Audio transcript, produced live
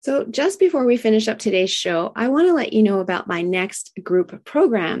So, just before we finish up today's show, I want to let you know about my next group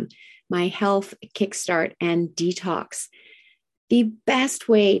program, my Health Kickstart and Detox. The best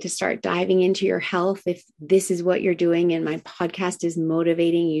way to start diving into your health, if this is what you're doing and my podcast is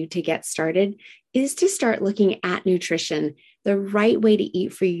motivating you to get started, is to start looking at nutrition, the right way to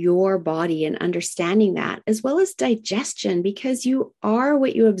eat for your body and understanding that, as well as digestion, because you are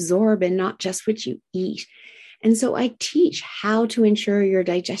what you absorb and not just what you eat. And so I teach how to ensure your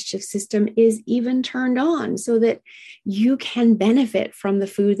digestive system is even turned on so that you can benefit from the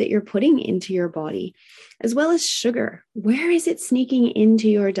food that you're putting into your body, as well as sugar. Where is it sneaking into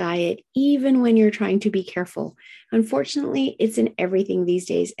your diet, even when you're trying to be careful? Unfortunately, it's in everything these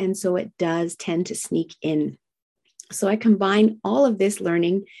days. And so it does tend to sneak in. So I combine all of this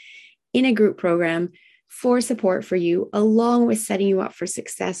learning in a group program for support for you, along with setting you up for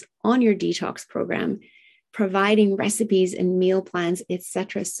success on your detox program, providing recipes and meal plans,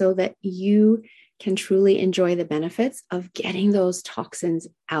 etc., so that you can truly enjoy the benefits of getting those toxins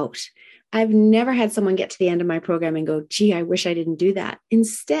out. I've never had someone get to the end of my program and go, gee, I wish I didn't do that.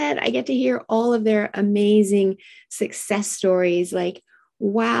 Instead, I get to hear all of their amazing success stories like,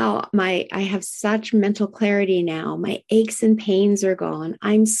 wow, I have such mental clarity now. My aches and pains are gone.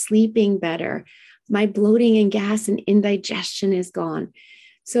 I'm sleeping better. My bloating and gas and indigestion is gone.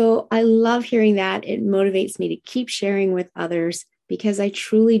 So I love hearing that. It motivates me to keep sharing with others because I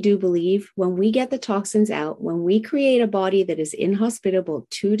truly do believe when we get the toxins out, when we create a body that is inhospitable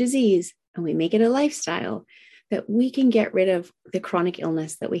to disease and we make it a lifestyle, that we can get rid of the chronic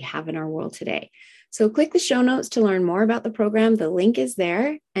illness that we have in our world today. So click the show notes to learn more about the program. The link is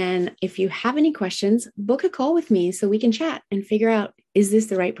there. And if you have any questions, book a call with me so we can chat and figure out, is this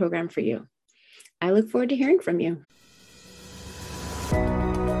the right program for you? I look forward to hearing from you.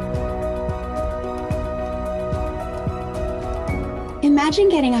 Imagine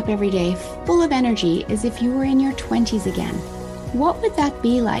getting up every day full of energy as if you were in your 20s again. What would that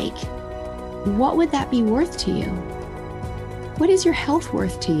be like? What would that be worth to you? What is your health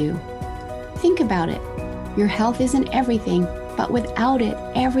worth to you? Think about it. Your health isn't everything, but without it,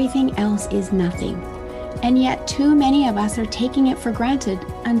 everything else is nothing. And yet too many of us are taking it for granted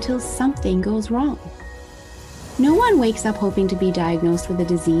until something goes wrong. No one wakes up hoping to be diagnosed with a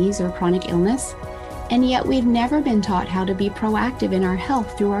disease or chronic illness. And yet we've never been taught how to be proactive in our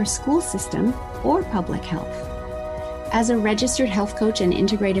health through our school system or public health. As a registered health coach and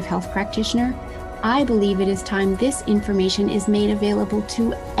integrative health practitioner, I believe it is time this information is made available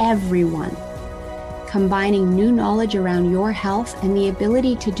to everyone. Combining new knowledge around your health and the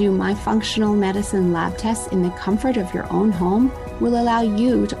ability to do my functional medicine lab tests in the comfort of your own home will allow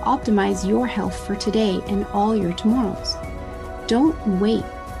you to optimize your health for today and all your tomorrows. Don't wait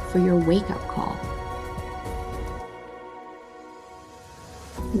for your wake-up call.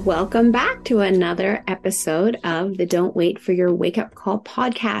 Welcome back to another episode of the Don't Wait for Your Wake Up Call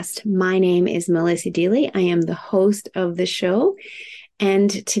podcast. My name is Melissa Deely. I am the host of the show. And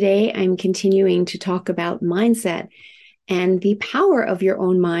today I'm continuing to talk about mindset and the power of your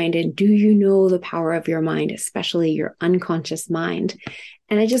own mind. And do you know the power of your mind, especially your unconscious mind?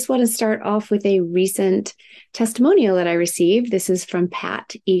 And I just want to start off with a recent testimonial that I received. This is from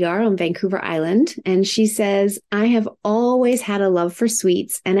Pat Egar on Vancouver Island. And she says, I have always had a love for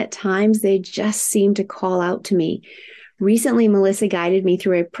sweets, and at times they just seem to call out to me. Recently, Melissa guided me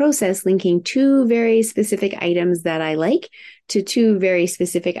through a process linking two very specific items that I like to two very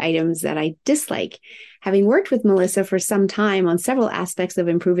specific items that I dislike. Having worked with Melissa for some time on several aspects of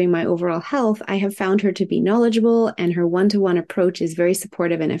improving my overall health, I have found her to be knowledgeable, and her one-to-one approach is very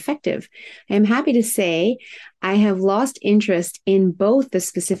supportive and effective. I am happy to say I have lost interest in both the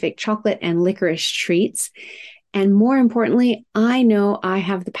specific chocolate and licorice treats. And more importantly, I know I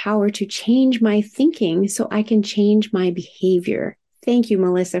have the power to change my thinking so I can change my behavior. Thank you,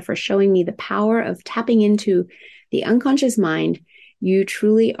 Melissa, for showing me the power of tapping into the unconscious mind. You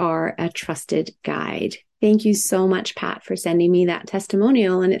truly are a trusted guide. Thank you so much, Pat, for sending me that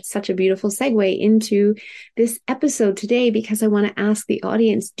testimonial. And it's such a beautiful segue into this episode today because I want to ask the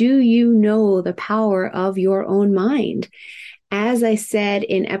audience, do you know the power of your own mind? As I said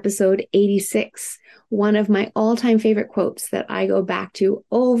in episode 86, one of my all-time favorite quotes that I go back to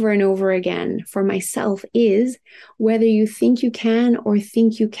over and over again for myself is, whether you think you can or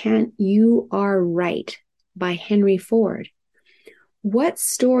think you can't, you are right, by Henry Ford. What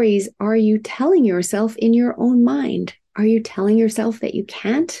stories are you telling yourself in your own mind? Are you telling yourself that you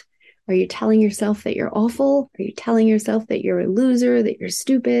can't? Are you telling yourself that you're awful? Are you telling yourself that you're a loser, that you're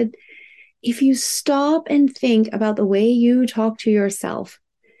stupid? If you stop and think about the way you talk to yourself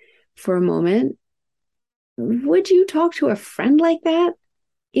for a moment, would you talk to a friend like that?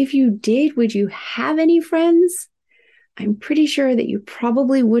 if you did, would you have any friends? I'm pretty sure that you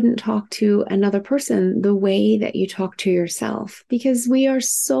probably wouldn't talk to another person the way that you talk to yourself, because we are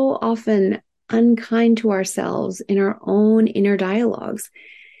so often unkind to ourselves in our own inner dialogues.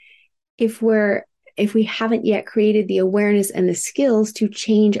 If we haven't yet created the awareness and the skills to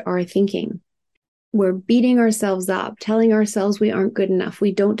change our thinking, we're beating ourselves up, telling ourselves we aren't good enough,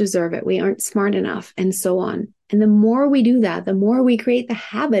 we don't deserve it, we aren't smart enough, and so on. And the more we do that, the more we create the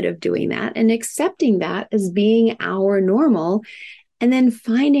habit of doing that and accepting that as being our normal, and then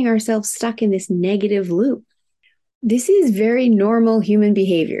finding ourselves stuck in this negative loop. This is very normal human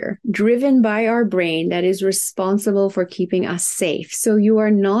behavior, driven by our brain that is responsible for keeping us safe. So you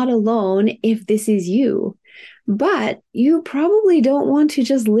are not alone if this is you. But you probably don't want to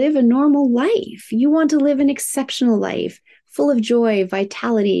just live a normal life. You want to live an exceptional life, full of joy,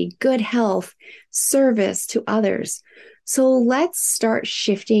 vitality, good health, service to others. So let's start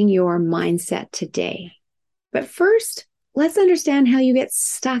shifting your mindset today. But first, let's understand how you get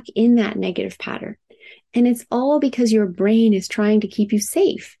stuck in that negative pattern. And it's all because your brain is trying to keep you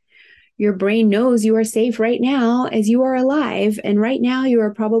safe. Your brain knows you are safe right now as you are alive. And right now you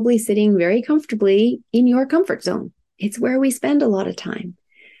are probably sitting very comfortably in your comfort zone. It's where we spend a lot of time.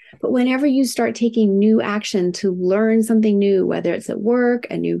 But whenever you start taking new action to learn something new, whether it's at work,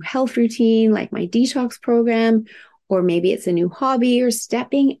 a new health routine like my detox program, or maybe it's a new hobby, or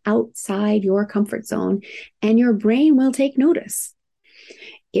stepping outside your comfort zone, and your brain will take notice.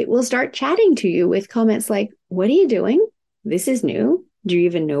 It will start chatting to you with comments like, "What are you doing? This is new. Do you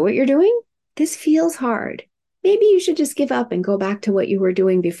even know what you're doing? This feels hard. Maybe you should just give up and go back to what you were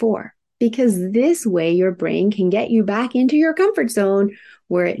doing before." Because this way your brain can get you back into your comfort zone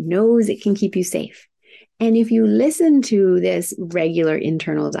where it knows it can keep you safe. And if you listen to this regular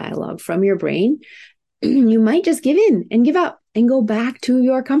internal dialogue from your brain, you might just give in and give up and go back to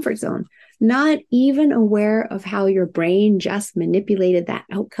your comfort zone, not even aware of how your brain just manipulated that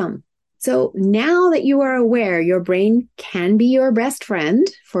outcome. So now that you are aware your brain can be your best friend,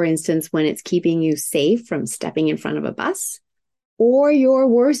 for instance, when it's keeping you safe from stepping in front of a bus, or your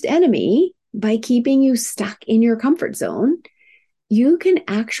worst enemy by keeping you stuck in your comfort zone, you can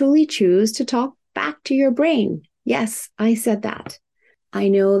actually choose to talk back to your brain. Yes, I said that. I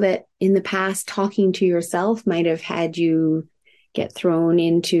know that in the past, talking to yourself might have had you get thrown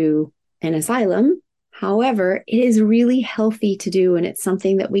into an asylum. However, it is really healthy to do, and it's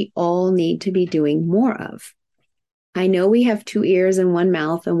something that we all need to be doing more of. I know we have 2 ears and 1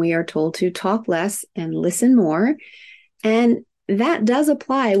 mouth, and we are told to talk less and listen more. And that does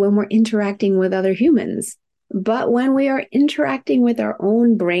apply when we're interacting with other humans. But when we are interacting with our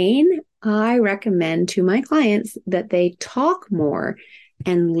own brain, I recommend to my clients that they talk more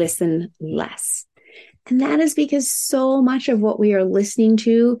and listen less. And that is because so much of what we are listening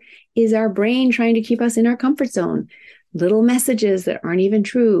to is our brain trying to keep us in our comfort zone. Little messages that aren't even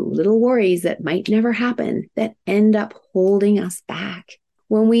true, little worries that might never happen that end up holding us back.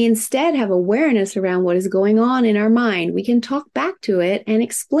 When we instead have awareness around what is going on in our mind, we can talk back to it and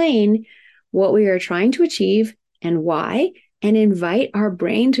explain what we are trying to achieve and why, and invite our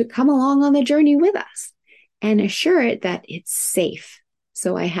brain to come along on the journey with us and assure it that it's safe.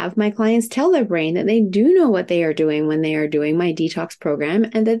 So I have my clients tell their brain that they do know what they are doing when they are doing my detox program,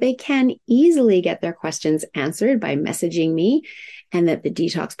 and that they can easily get their questions answered by messaging me, and that the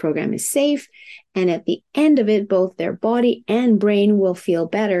detox program is safe. And at the end of it, both their body and brain will feel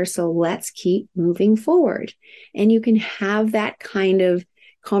better. So let's keep moving forward. And you can have that kind of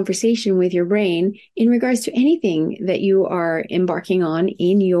conversation with your brain in regards to anything that you are embarking on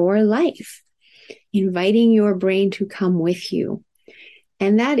in your life, inviting your brain to come with you.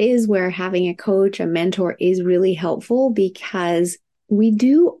 And that is where having a coach, a mentor is really helpful, because we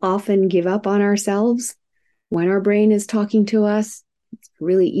do often give up on ourselves when our brain is talking to us. It's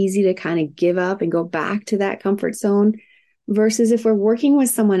really easy to kind of give up and go back to that comfort zone, versus if we're working with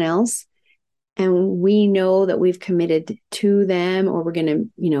someone else and we know that we've committed to them, or we're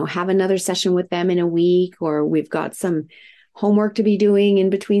going to, have another session with them in a week, or we've got some homework to be doing in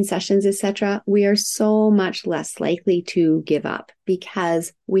between sessions, etc., we are so much less likely to give up,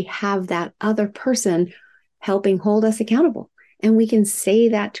 because we have that other person helping hold us accountable. And we can say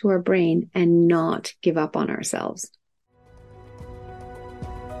that to our brain and not give up on ourselves.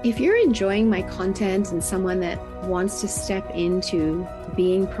 If you're enjoying my content and someone that wants to step into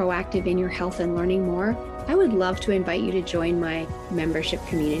being proactive in your health and learning more, I would love to invite you to join my membership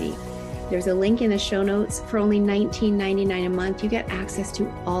community. There's a link in the show notes. For only $19.99 a month, you get access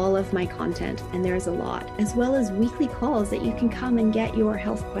to all of my content, and there's a lot, as well as weekly calls that you can come and get your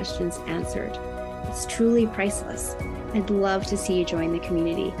health questions answered. It's truly priceless. I'd love to see you join the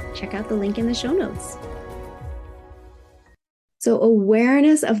community. Check out the link in the show notes. So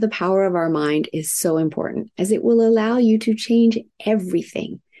awareness of the power of our mind is so important, as it will allow you to change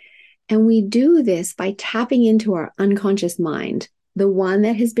everything. And we do this by tapping into our unconscious mind, the one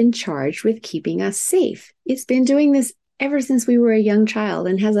that has been charged with keeping us safe. It's been doing this ever since we were a young child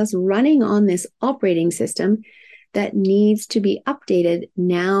and has us running on this operating system that needs to be updated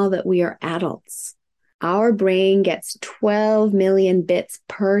now that we are adults. Our brain gets 12 million bits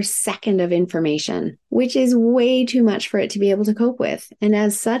per second of information, which is way too much for it to be able to cope with. And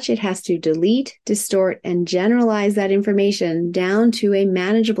as such, it has to delete, distort, and generalize that information down to a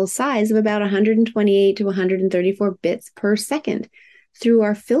manageable size of about 128 to 134 bits per second through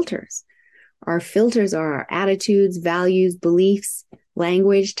our filters. Our filters are our attitudes, values, beliefs,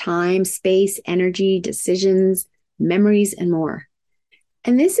 language, time, space, energy, decisions, memories, and more.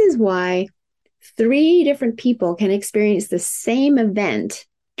 And this is why 3 different people can experience the same event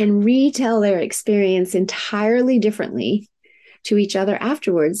and retell their experience entirely differently to each other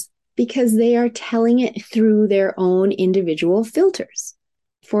afterwards, because they are telling it through their own individual filters.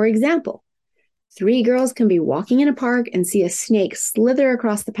 For example, 3 girls can be walking in a park and see a snake slither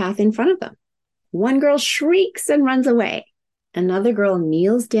across the path in front of them. One girl shrieks and runs away. Another girl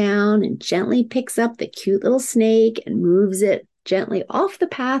kneels down and gently picks up the cute little snake and moves it gently off the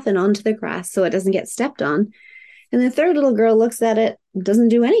path and onto the grass so it doesn't get stepped on. And the third little girl looks at it and doesn't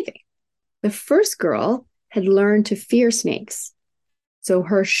do anything. The first girl had learned to fear snakes. So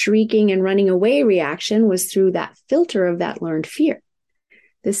her shrieking and running away reaction was through that filter of that learned fear.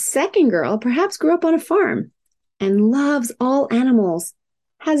 The second girl perhaps grew up on a farm and loves all animals,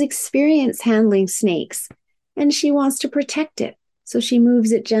 has experience handling snakes, and she wants to protect it. So she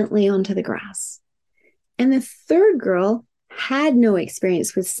moves it gently onto the grass. And the third girl had no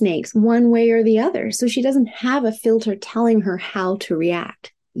experience with snakes one way or the other, so she doesn't have a filter telling her how to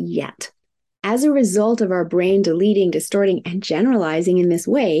react yet. As a result of our brain deleting, distorting, and generalizing in this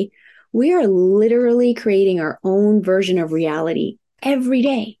way, we are literally creating our own version of reality every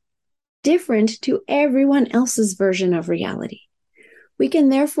day, different to everyone else's version of reality. We can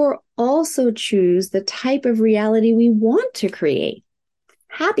therefore also choose the type of reality we want to create.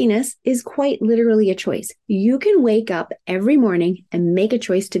 Happiness is quite literally a choice. You can wake up every morning and make a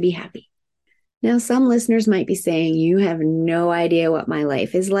choice to be happy. Now, some listeners might be saying, you have no idea what my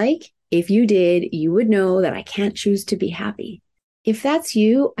life is like. If you did, you would know that I can't choose to be happy. If that's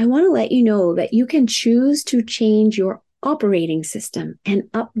you, I want to let you know that you can choose to change your operating system and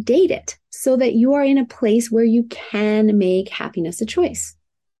update it so that you are in a place where you can make happiness a choice.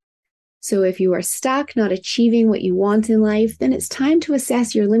 So if you are stuck, not achieving what you want in life, then it's time to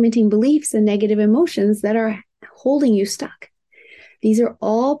assess your limiting beliefs and negative emotions that are holding you stuck. These are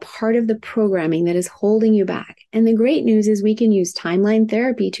all part of the programming that is holding you back. And the great news is we can use timeline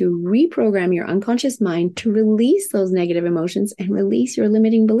therapy to reprogram your unconscious mind to release those negative emotions and release your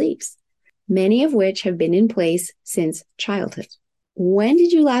limiting beliefs, many of which have been in place since childhood. When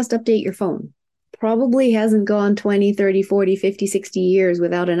did you last update your phone? Probably hasn't gone 20, 30, 40, 50, 60 years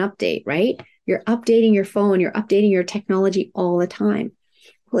without an update, right? You're updating your phone, you're updating your technology all the time.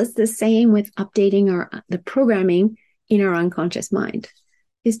 Well, it's the same with updating the programming in our unconscious mind.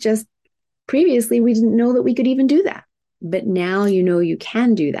 It's just previously we didn't know that we could even do that. But now you know you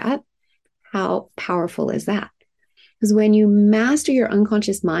can do that. How powerful is that? Because when you master your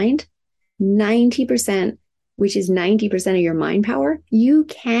unconscious mind, 90%, which is 90% of your mind power, you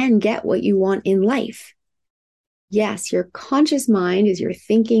can get what you want in life. Yes, your conscious mind is your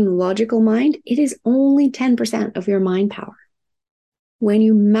thinking, logical mind. It is only 10% of your mind power. When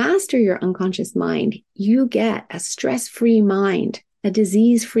you master your unconscious mind, you get a stress-free mind, a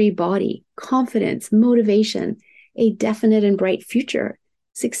disease-free body, confidence, motivation, a definite and bright future,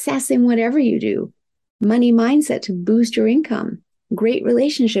 success in whatever you do, money mindset to boost your income, great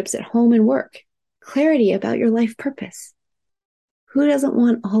relationships at home and work, clarity about your life purpose. Who doesn't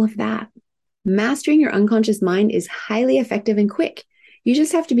want all of that? Mastering your unconscious mind is highly effective and quick. You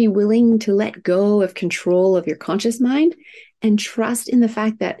just have to be willing to let go of control of your conscious mind and trust in the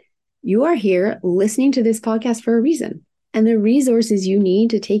fact that you are here listening to this podcast for a reason. And the resources you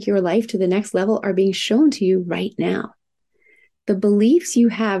need to take your life to the next level are being shown to you right now. The beliefs you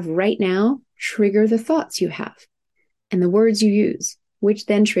have right now trigger the thoughts you have and the words you use, which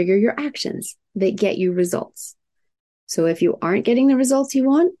then trigger your actions that get you results. So if you aren't getting the results you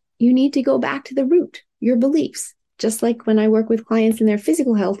want, you need to go back to the root, your beliefs. Just like when I work with clients in their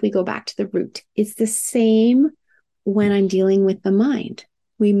physical health, we go back to the root. It's the same when I'm dealing with the mind.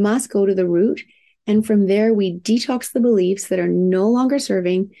 We must go to the root, and from there we detox the beliefs that are no longer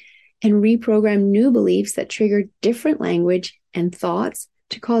serving and reprogram new beliefs that trigger different language and thoughts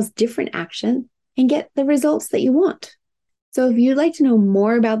to cause different action and get the results that you want. So if you'd like to know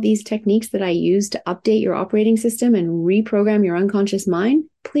more about these techniques that I use to update your operating system and reprogram your unconscious mind,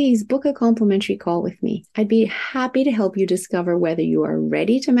 please book a complimentary call with me. I'd be happy to help you discover whether you are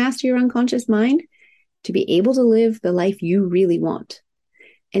ready to master your unconscious mind to be able to live the life you really want.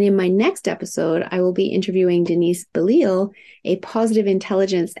 And in my next episode, I will be interviewing Denise Belil, a positive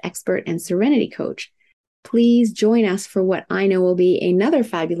intelligence expert and serenity coach. Please join us for what I know will be another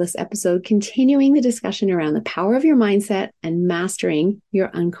fabulous episode, continuing the discussion around the power of your mindset and mastering your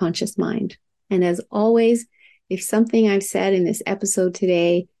unconscious mind. And as always, if something I've said in this episode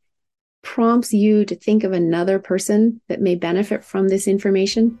today prompts you to think of another person that may benefit from this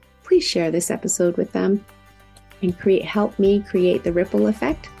information, please share this episode with them and help me create the ripple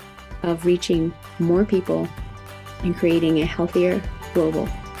effect of reaching more people and creating a healthier global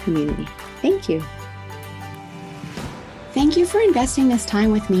community. Thank you. Thank you for investing this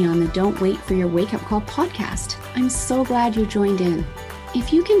time with me on the Don't Wait for Your Wake Up Call podcast. I'm so glad you joined in.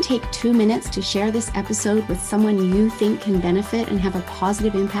 If you can take 2 minutes to share this episode with someone you think can benefit and have a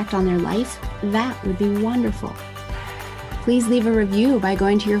positive impact on their life, that would be wonderful. Please leave a review by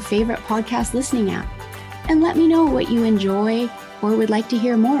going to your favorite podcast listening app and let me know what you enjoy or would like to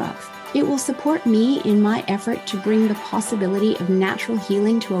hear more of. It will support me in my effort to bring the possibility of natural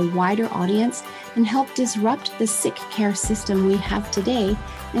healing to a wider audience and help disrupt the sick care system we have today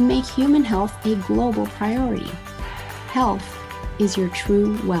and make human health a global priority. Health is your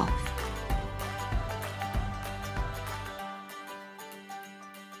true wealth.